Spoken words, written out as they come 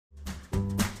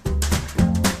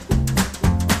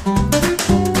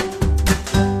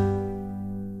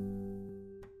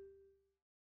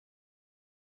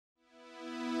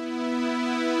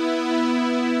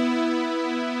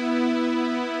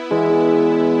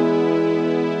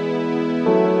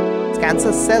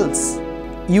cancer cells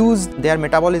use their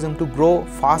metabolism to grow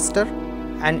faster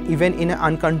and even in an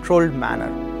uncontrolled manner.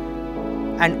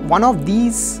 And one of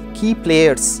these key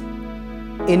players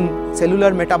in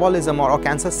cellular metabolism or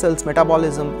cancer cells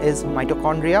metabolism is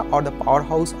mitochondria, or the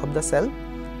powerhouse of the cell.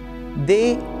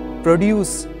 They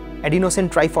produce adenosine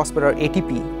triphosphate or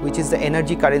ATP, which is the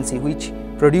energy currency which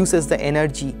produces the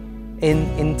energy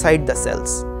inside the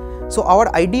cells. So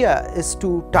our idea is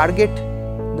to target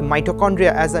the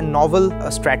mitochondria as a novel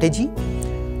strategy,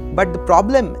 but the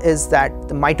problem is that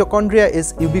the mitochondria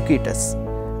is ubiquitous.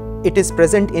 It is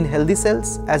present in healthy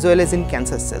cells as well as in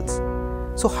cancer cells.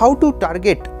 So how to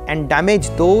target and damage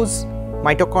those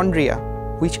mitochondria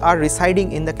which are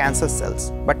residing in the cancer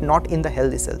cells but not in the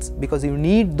healthy cells, because you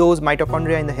need those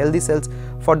mitochondria in the healthy cells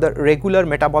for the regular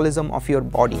metabolism of your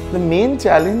body. The main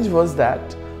challenge was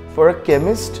that for a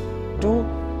chemist to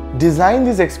design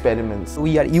these experiments.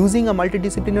 We are using a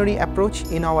multidisciplinary approach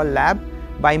in our lab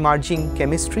by merging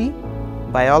chemistry,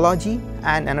 biology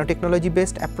and nanotechnology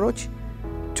based approach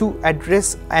to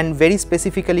address and very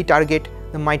specifically target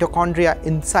the mitochondria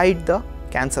inside the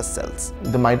cancer cells.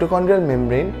 The mitochondrial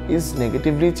membrane is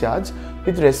negatively charged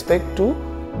with respect to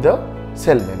the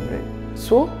cell membrane.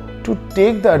 So to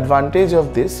take the advantage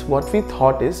of this, what we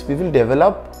thought is we will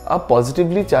develop a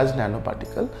positively charged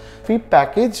nanoparticle. We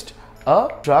packaged a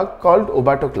drug called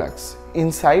obatoclax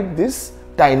inside this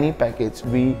tiny package.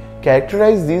 We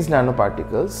characterize these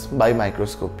nanoparticles by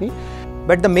microscopy.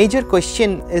 But the major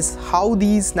question is how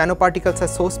these nanoparticles are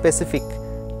so specific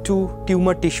to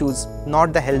tumor tissues,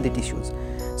 not the healthy tissues.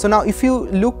 So now if you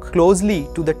look closely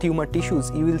to the tumor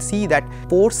tissues, you will see that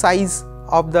pore size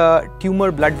of the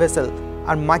tumor blood vessel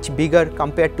are much bigger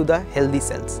compared to the healthy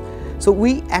cells. So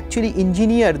we actually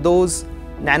engineer those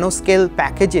nanoscale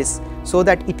packages so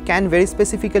that it can very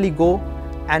specifically go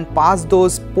and pass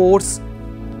those pores,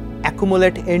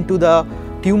 accumulate into the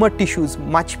tumor tissues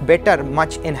much better,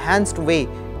 much enhanced way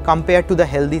compared to the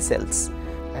healthy cells.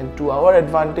 And to our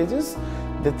advantages,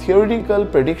 the theoretical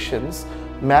predictions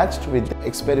matched with the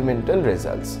experimental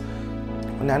results.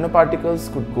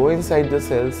 Nanoparticles could go inside the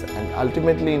cells and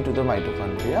ultimately into the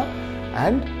mitochondria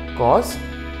and cause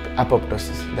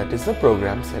apoptosis, that is the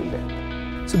programmed cell death.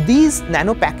 So these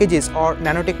nano packages or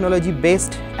nanotechnology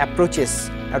based approaches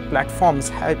or platforms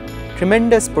have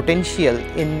tremendous potential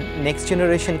in next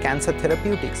generation cancer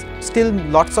therapeutics. Still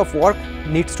lots of work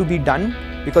needs to be done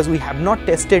because we have not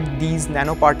tested these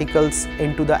nanoparticles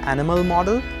into the animal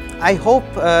model. I hope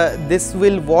this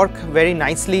will work very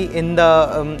nicely in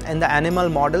the animal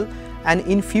model, and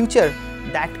in future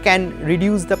that can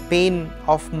reduce the pain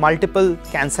of multiple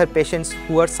cancer patients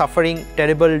who are suffering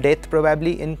terrible death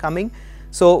probably in coming.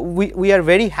 So we are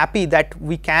very happy that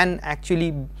we can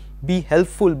actually be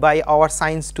helpful by our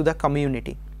science to the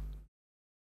community.